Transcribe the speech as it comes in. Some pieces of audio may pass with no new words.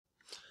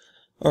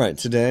Alright,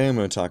 today I'm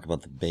going to talk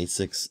about the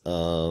basics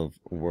of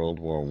World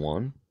War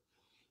I.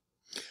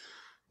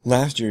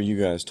 Last year you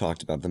guys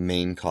talked about the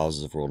main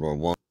causes of World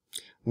War I,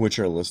 which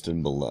are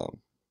listed below.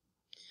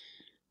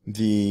 I'm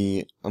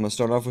going to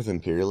start off with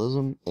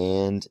imperialism,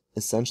 and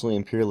essentially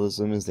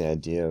imperialism is the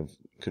idea of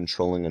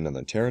controlling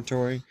another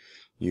territory.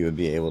 You would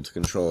be able to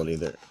control it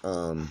either,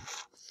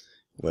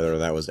 whether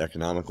that was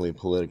economically,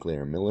 politically,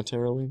 or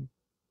militarily.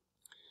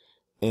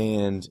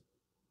 And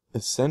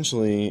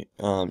essentially,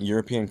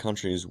 European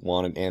countries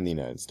wanted, and the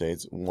United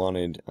States,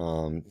 wanted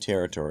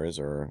territories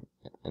or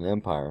an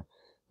empire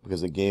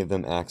because it gave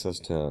them access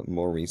to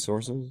more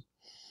resources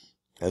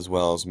as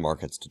well as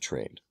markets to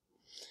trade.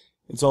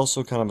 It's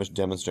also kind of a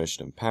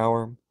demonstration of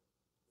power.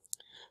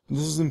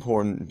 This is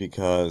important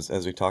because,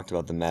 as we talked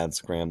about the mad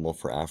scramble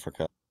for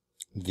Africa,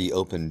 the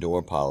open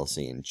door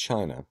policy in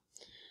China,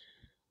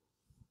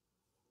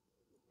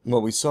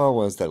 what we saw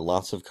was that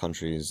lots of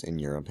countries in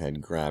Europe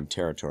had grabbed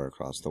territory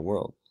across the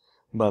world.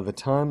 By the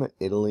time that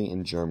Italy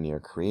and Germany are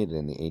created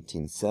in the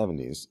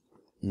 1870s,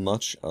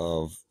 much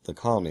of the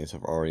colonies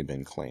have already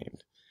been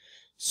claimed.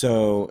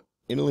 So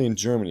Italy and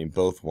Germany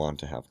both want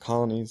to have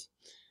colonies,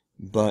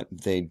 but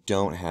they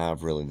don't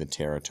have really the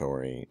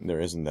territory. There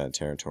isn't that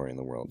territory in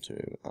the world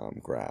to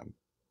grab.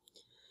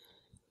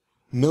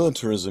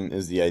 Militarism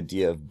is the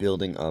idea of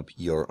building up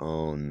your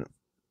own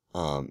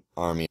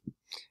army,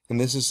 and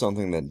this is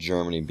something that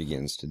Germany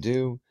begins to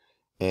do.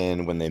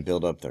 And when they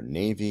build up their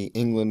navy,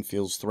 England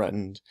feels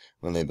threatened.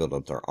 When they build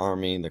up their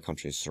army, the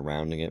countries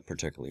surrounding it,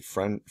 particularly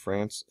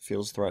France,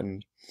 feels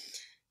threatened.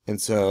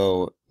 And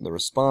so the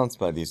response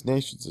by these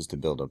nations is to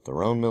build up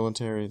their own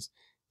militaries.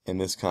 And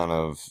this kind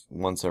of,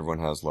 once everyone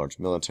has large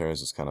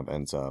militaries, this kind of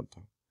ends up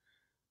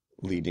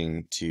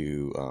leading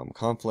to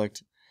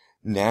conflict.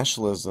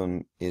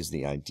 Nationalism is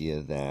the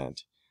idea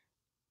that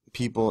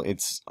people,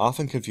 it's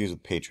often confused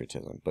with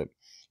patriotism, but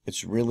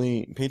it's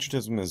really,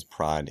 patriotism is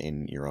pride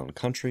in your own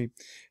country.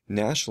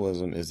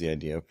 Nationalism is the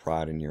idea of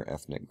pride in your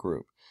ethnic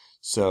group.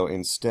 So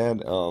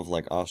instead of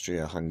like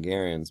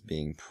Austria-Hungarians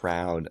being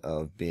proud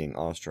of being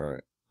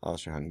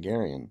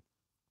Austro-Hungarian,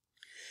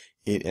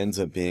 it ends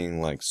up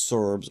being like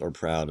Serbs are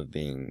proud of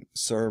being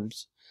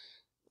Serbs,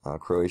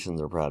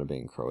 Croatians are proud of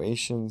being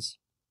Croatians,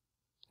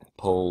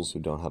 Poles who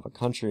don't have a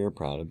country are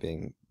proud of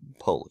being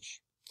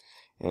Polish.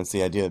 And it's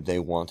the idea that they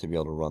want to be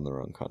able to run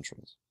their own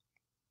countries.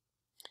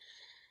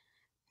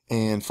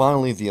 And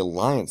finally, the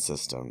alliance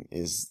system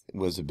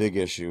was a big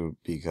issue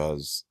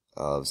because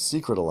of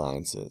secret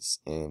alliances.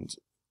 And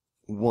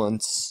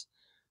once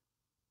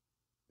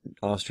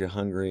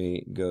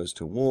Austria-Hungary goes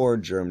to war,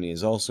 Germany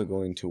is also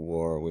going to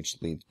war,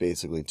 which leads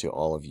basically to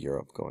all of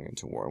Europe going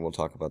into war. And we'll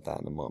talk about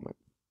that in a moment.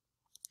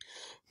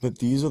 But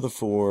these are the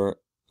four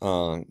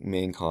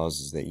main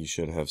causes that you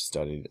should have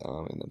studied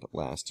in the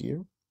last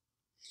year.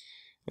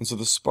 And so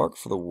the spark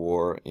for the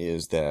war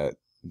is that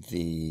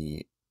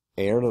the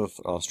heir to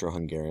the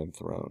Austro-Hungarian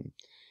throne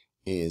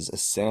is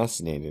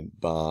assassinated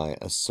by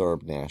a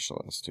Serb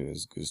nationalist who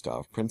is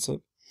Gustav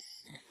Princip.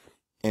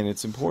 And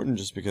it's important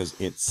just because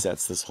it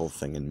sets this whole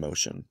thing in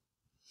motion.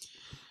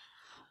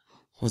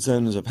 What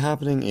ends up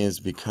happening is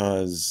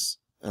because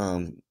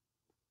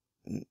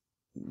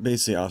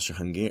basically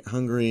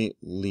Austria-Hungary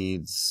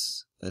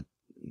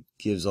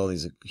gives all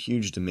these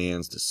huge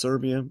demands to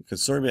Serbia,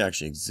 because Serbia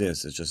actually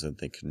exists, it's just that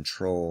they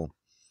control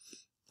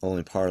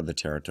only part of the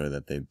territory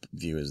that they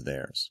view as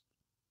theirs.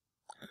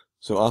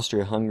 So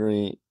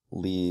Austria-Hungary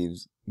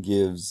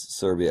gives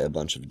Serbia a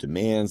bunch of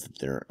demands that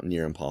they're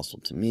near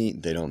impossible to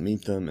meet. They don't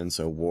meet them, and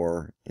so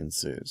war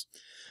ensues.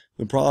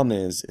 The problem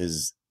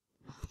is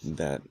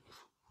that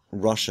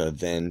Russia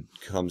then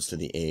comes to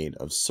the aid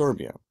of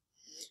Serbia.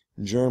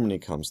 Germany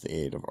comes to the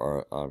aid of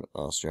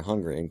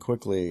Austria-Hungary, and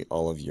quickly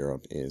all of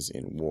Europe is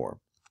in war.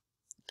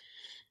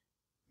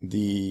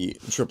 The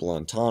Triple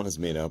Entente is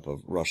made up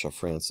of Russia,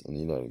 France, and the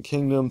United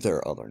Kingdom. There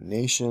are other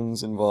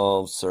nations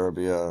involved,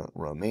 Serbia,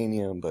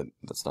 Romania, but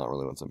that's not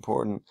really what's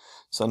important.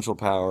 Central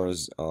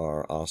powers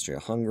are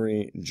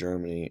Austria-Hungary,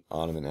 Germany,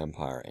 Ottoman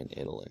Empire, and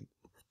Italy.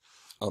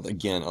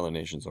 Again, other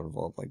nations are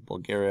involved, like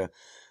Bulgaria,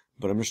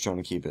 but I'm just trying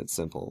to keep it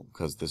simple,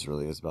 because this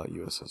really is about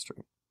U.S.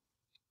 history.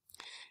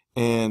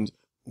 And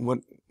what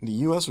the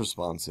U.S.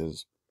 response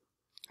is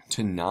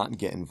to not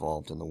get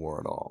involved in the war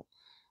at all.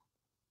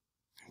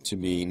 To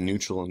be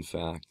neutral in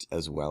fact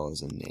as well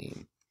as in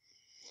name.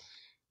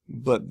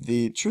 But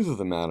the truth of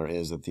the matter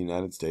is that the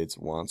United States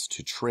wants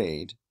to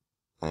trade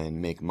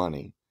and make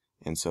money,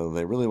 and so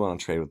they really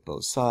want to trade with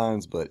both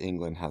sides, but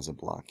England has a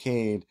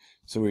blockade,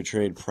 so we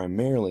trade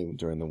primarily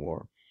during the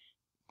war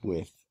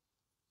with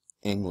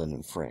England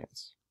and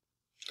France.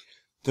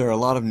 There are a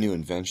lot of new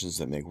inventions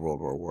that make World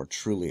War I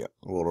truly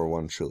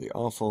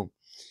awful,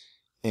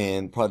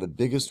 and probably the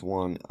biggest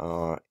one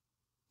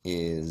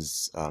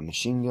is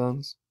machine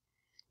guns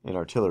and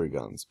artillery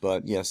guns.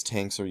 But yes,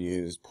 tanks are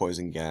used,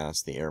 poison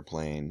gas, the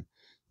airplane,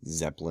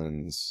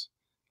 zeppelins,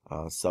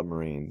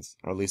 submarines,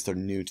 or at least they're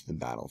new to the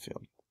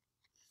battlefield.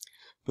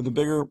 But the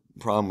biggest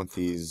problem with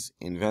these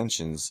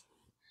inventions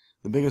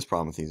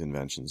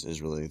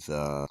is really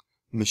the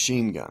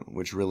machine gun,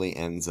 which really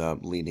ends up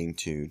leading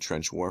to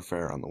trench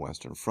warfare on the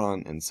Western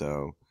Front. And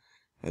so,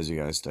 as you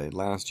guys studied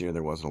last year,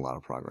 there wasn't a lot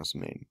of progress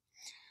made.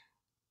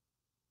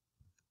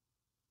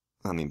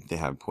 I mean, they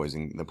have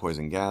the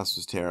poison gas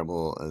was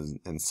terrible,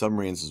 and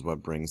submarines is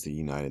what brings the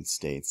United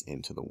States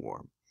into the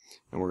war.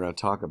 And we're going to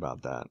talk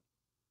about that.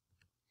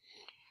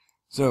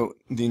 So,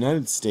 the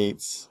United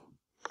States,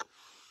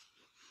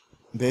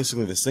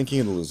 basically the sinking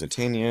of the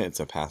Lusitania, it's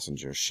a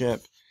passenger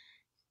ship.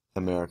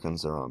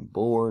 Americans are on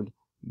board.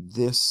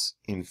 This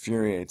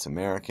infuriates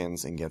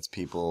Americans and gets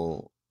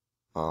people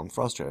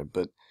frustrated.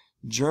 But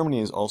Germany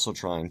is also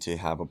trying to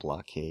have a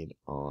blockade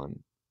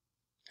on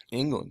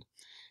England.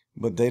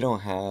 But they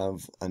don't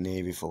have a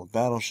navy full of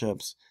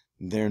battleships.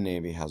 Their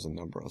navy has a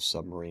number of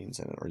submarines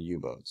in it, or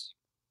U-boats.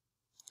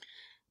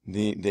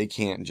 They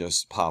can't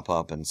just pop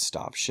up and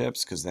stop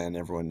ships, because then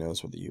everyone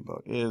knows what the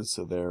U-boat is,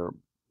 so their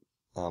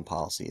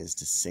policy is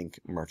to sink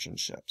merchant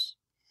ships.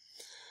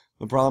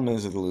 The problem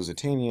is that the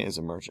Lusitania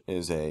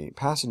is a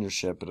passenger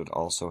ship, but it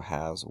also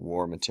has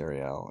war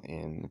material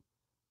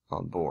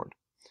on board.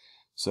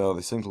 So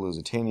they sink the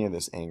Lusitania.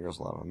 This angers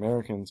a lot of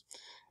Americans.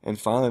 And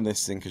finally, they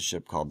sink a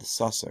ship called the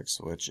Sussex,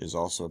 which is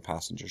also a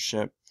passenger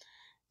ship.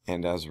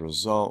 And as a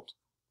result,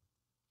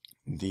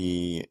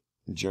 the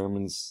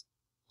Germans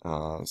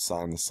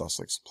sign the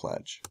Sussex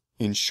Pledge.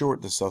 In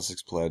short, the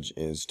Sussex Pledge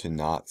is to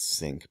not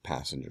sink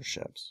passenger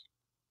ships.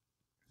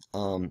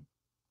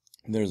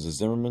 There's a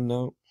Zimmerman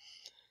Note,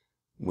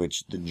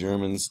 which the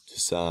Germans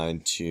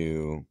decide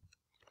to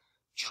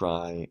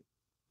try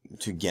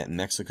to get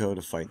Mexico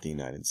to fight the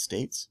United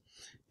States.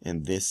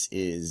 And this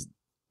is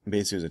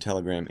basically a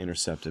telegram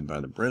intercepted by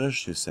the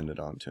British, who send it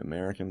on to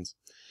Americans.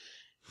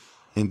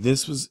 And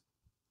this was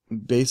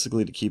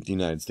basically to keep the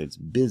United States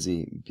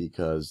busy,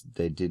 because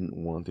they didn't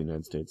want the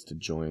United States to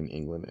join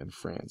England and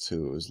France,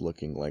 who it was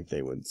looking like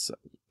they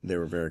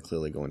were very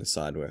clearly going to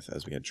side with,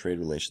 as we had trade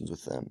relations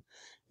with them,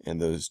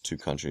 and those two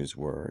countries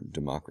were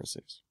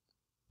democracies.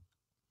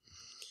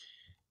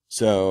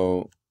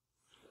 So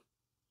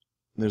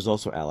there's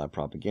also Allied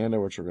propaganda,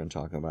 which we're going to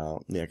talk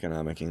about. The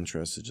economic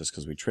interest is just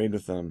because we trade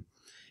with them.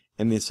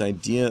 And this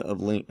idea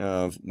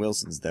of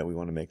Wilson's that we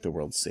want to make the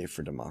world safe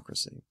for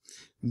democracy.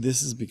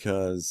 This is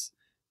because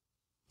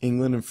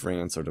England and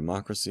France are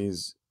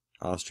democracies.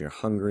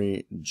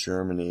 Austria-Hungary,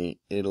 Germany,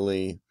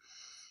 Italy,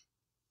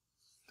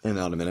 and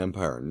Ottoman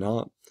Empire are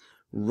not.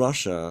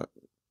 Russia,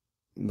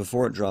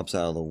 before it drops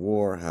out of the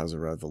war, has a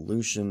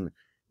revolution.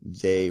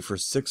 For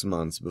 6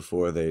 months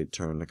before they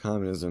turned to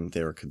communism,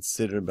 they were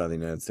considered by the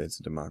United States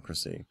a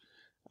democracy.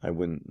 I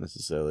wouldn't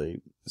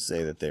necessarily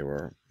say that they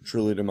were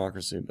truly a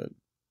democracy, but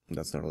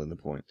that's not really the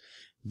point.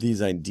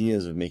 These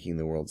ideas of making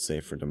the world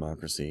safe for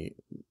democracy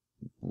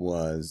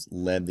also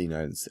led the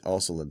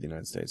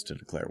United States to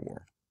declare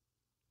war.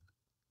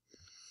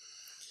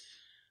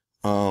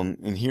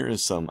 And here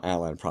is some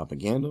Allied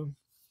propaganda.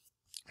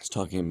 It's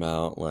talking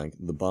about, like,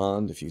 the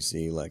bond. If you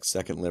see, like,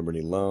 Second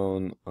Liberty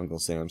Loan, Uncle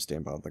Sam,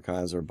 Stamp Out the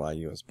Kaiser, buy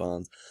U.S.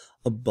 bonds.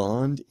 A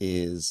bond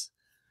is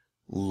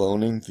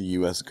loaning the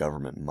U.S.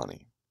 government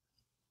money.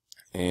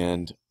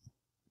 And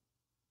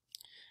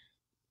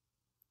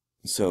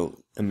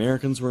so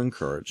Americans were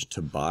encouraged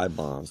to buy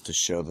bonds to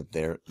show that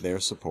their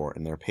support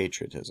and their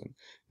patriotism.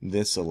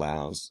 This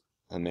allows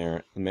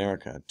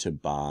America to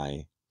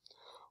buy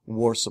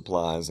war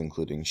supplies,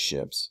 including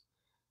ships,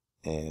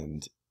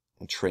 and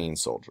train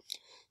soldiers.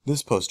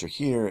 This poster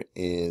here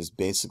is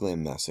basically a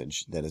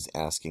message that is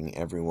asking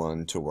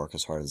everyone to work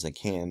as hard as they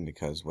can,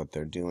 because what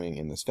they're doing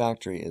in this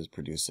factory is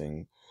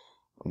producing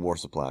war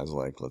supplies,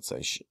 like, let's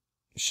say,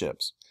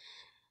 ships.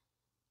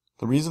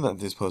 The reason that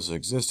these posters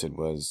existed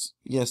was,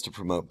 yes, to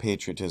promote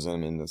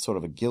patriotism and sort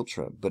of a guilt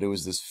trip, but it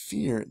was this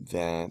fear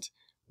that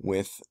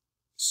with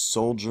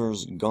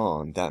soldiers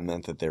gone, that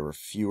meant that there were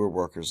fewer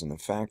workers in the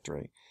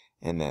factory,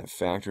 and that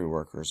factory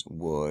workers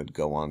would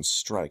go on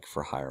strike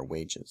for higher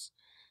wages.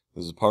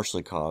 This is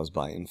partially caused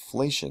by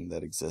inflation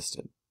that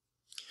existed,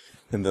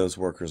 and those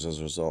workers, as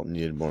a result,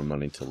 needed more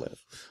money to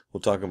live.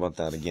 We'll talk about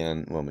that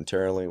again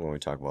momentarily when we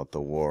talk about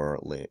the War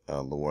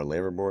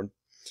Labor Board.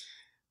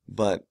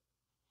 But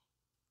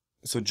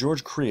so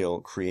George Creel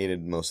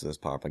created most of this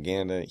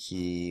propaganda.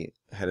 He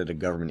headed a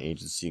government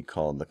agency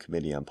called the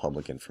Committee on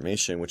Public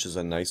Information, which is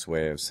a nice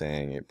way of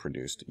saying it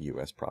produced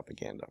U.S.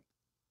 propaganda.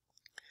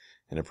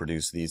 And it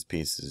produced these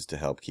pieces to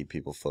help keep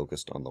people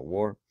focused on the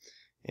war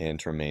and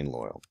to remain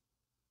loyal.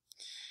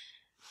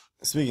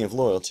 Speaking of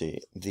loyalty,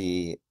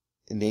 the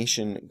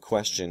nation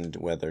questioned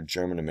whether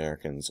German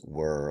Americans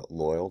were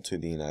loyal to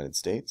the United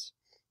States,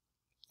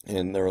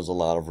 and there was a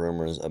lot of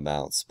rumors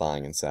about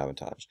spying and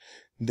sabotage.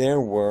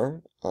 There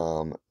were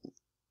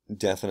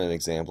definite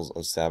examples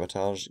of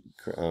sabotage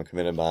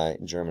committed by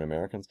German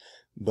Americans,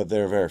 but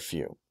there are very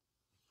few.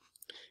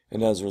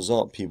 And as a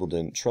result, people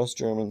didn't trust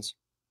Germans,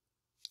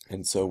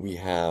 and so we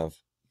have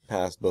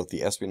passed both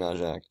the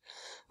Espionage Act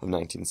of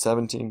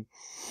 1917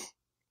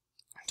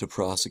 to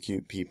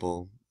prosecute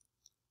people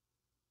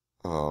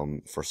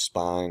for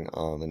spying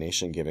on the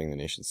nation, giving the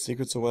nation's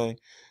secrets away.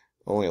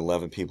 Only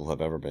 11 people have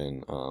ever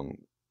been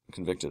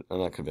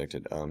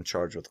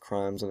charged with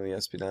crimes under the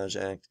Espionage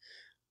Act,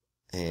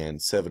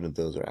 and 7 of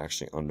those are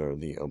actually under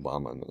the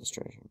Obama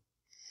administration.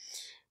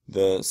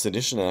 The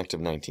Sedition Act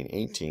of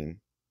 1918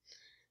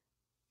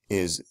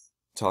 is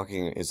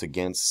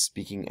against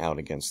speaking out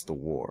against the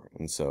war.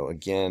 And so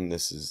again,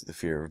 this is the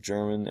fear of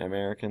German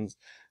Americans,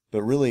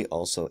 but really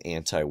also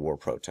anti-war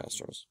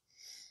protesters.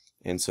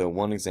 And so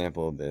one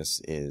example of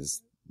this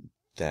is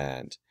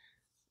that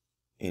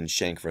in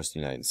Schenck versus the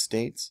United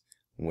States,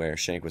 where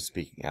Schenck was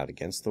speaking out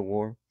against the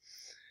war,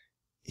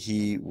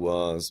 he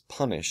was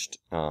punished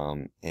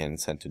and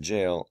sent to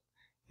jail.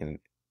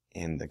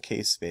 And the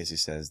case basically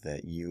says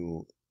that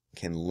you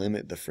can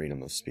limit the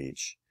freedom of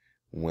speech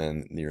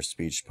when your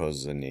speech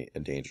poses a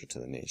danger to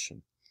the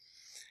nation.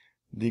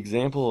 The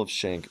example of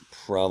Schenck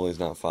probably is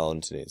not followed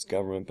in today's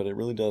government, but it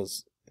really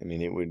does. I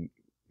mean, it would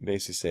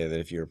basically say that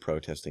if you're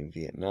protesting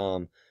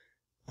Vietnam,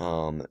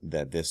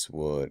 that this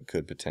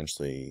could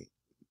potentially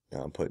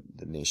put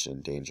the nation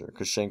in danger.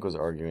 Because Schenck was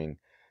arguing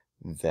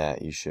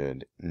that you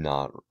should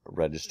not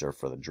register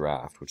for the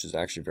draft, which is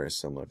actually very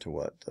similar to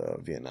what the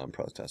Vietnam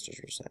protesters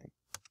were saying.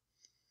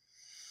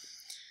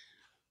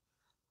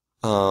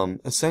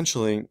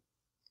 Essentially,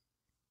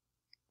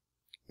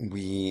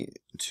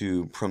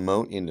 to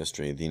promote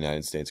industry, the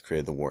United States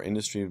created the War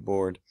Industry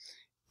Board,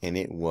 and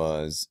it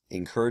was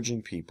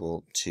encouraging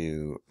people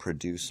to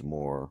produce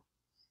more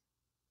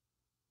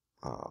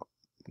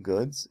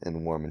goods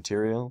and war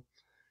material,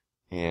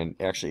 and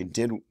actually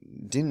didn't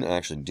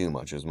actually do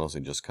much. It was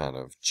mostly just kind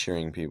of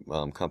cheering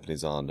people,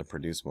 companies on to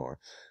produce more,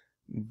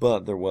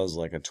 but there was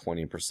like a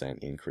 20%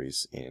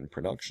 increase in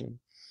production.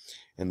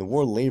 And the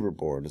War Labor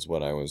Board is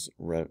what I was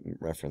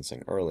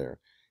referencing earlier,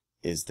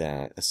 is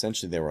that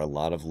essentially there were a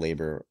lot of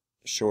labor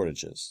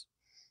shortages,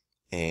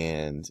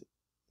 and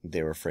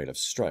they were afraid of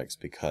strikes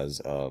because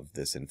of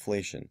this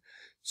inflation.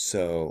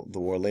 So the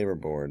War Labor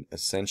Board,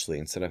 essentially,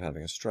 instead of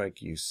having a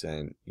strike, you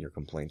sent your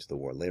complaint to the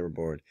War Labor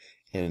Board,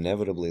 and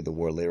inevitably the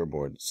War Labor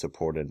Board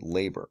supported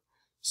labor.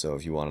 So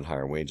if you wanted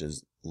higher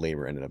wages,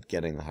 labor ended up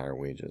getting the higher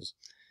wages.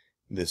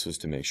 This was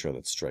to make sure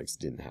that strikes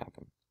didn't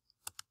happen.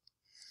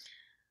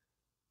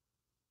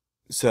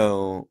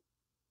 So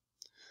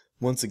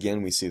once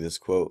again, we see this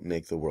quote,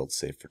 "Make the world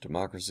safe for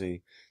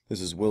democracy."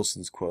 This is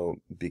Wilson's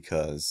quote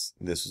because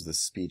this was the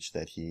speech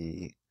that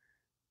he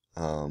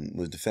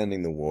was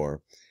defending the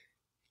war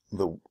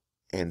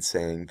and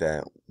saying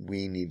that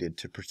we needed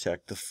to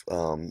protect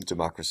the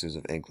democracies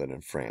of England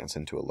and France,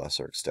 and to a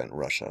lesser extent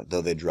Russia,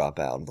 though they drop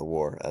out of the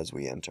war as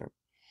we enter.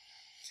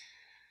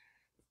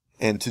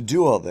 And to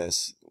do all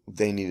this,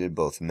 they needed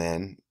both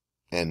men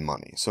and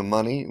money. So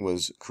money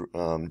was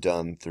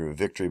done through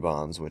victory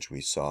bonds, which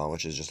we saw,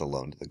 which is just a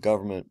loan to the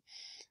government.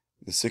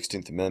 The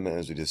 16th Amendment,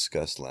 as we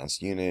discussed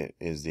last unit,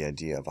 is the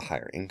idea of a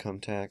higher income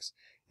tax,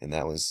 and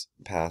that was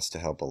passed to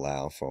help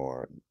allow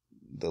for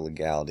the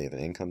legality of an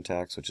income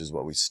tax, which is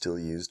what we still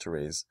use to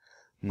raise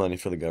money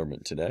for the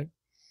government today.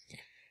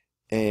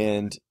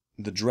 And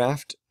the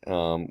draft,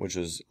 which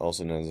is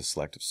also known as a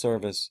selective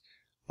service,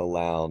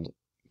 allowed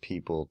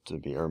people to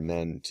be, or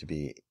men to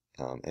be,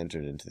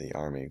 entered into the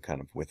army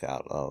kind of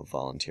without a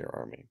volunteer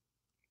army.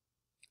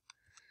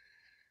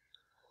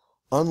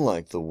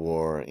 Unlike the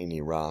war in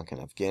Iraq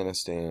and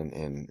Afghanistan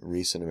and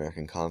recent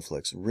American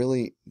conflicts,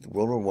 really,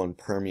 World War I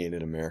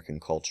permeated American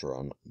culture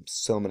on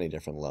so many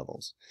different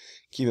levels.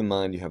 Keep in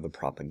mind, you have the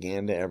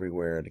propaganda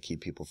everywhere to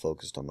keep people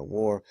focused on the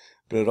war,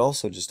 but it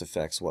also just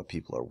affects what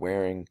people are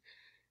wearing.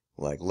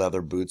 Like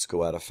leather boots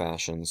go out of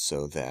fashion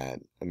so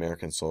that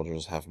American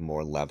soldiers have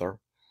more leather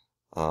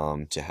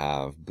to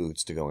have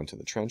boots to go into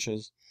the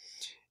trenches.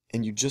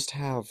 And you just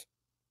have,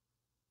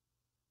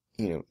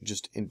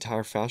 just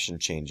entire fashion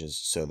changes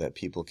so that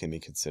people can be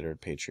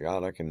considered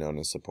patriotic and known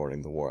as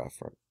supporting the war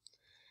effort.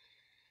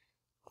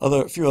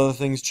 A few other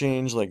things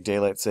change, like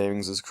daylight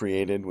savings is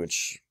created,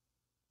 which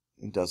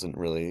doesn't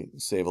really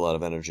save a lot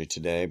of energy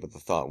today, but the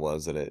thought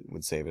was that it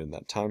would save it in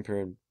that time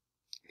period.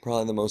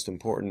 Probably the most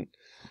important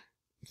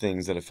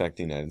things that affect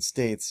the United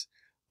States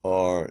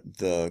are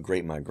the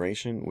Great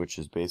Migration, which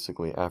is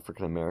basically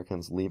African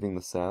Americans leaving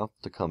the South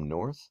to come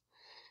north.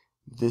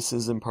 This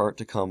is in part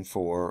to come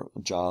for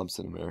jobs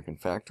in American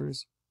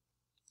factories.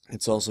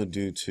 It's also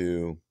due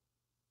to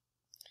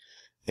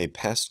a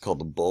pest called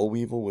the boll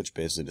weevil, which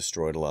basically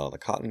destroyed a lot of the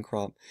cotton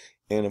crop.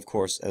 And of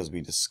course, as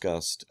we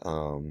discussed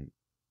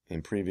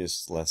in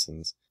previous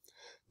lessons,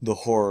 the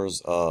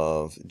horrors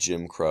of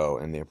Jim Crow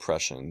and the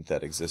oppression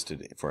that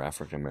existed for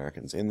African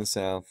Americans in the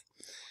South.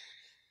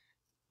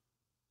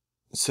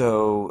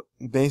 So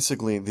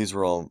basically, these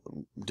were all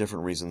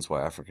different reasons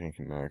why African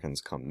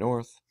Americans come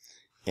north,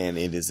 and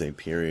it is a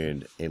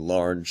period,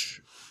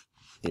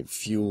 it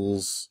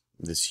fuels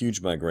this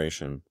huge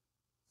migration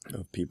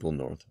of people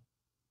north.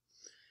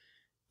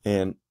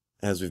 And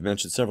as we've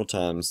mentioned several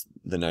times,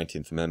 the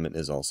 19th Amendment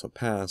is also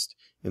passed.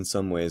 In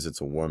some ways, it's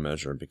a war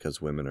measure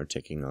because women are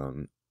taking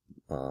on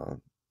a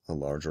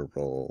larger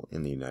role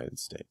in the United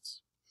States.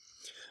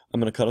 I'm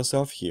going to cut us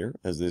off here,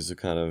 as these are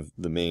kind of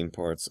the main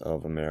parts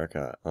of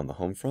America on the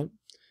home front.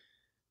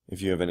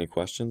 If you have any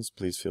questions,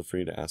 please feel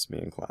free to ask me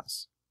in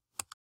class.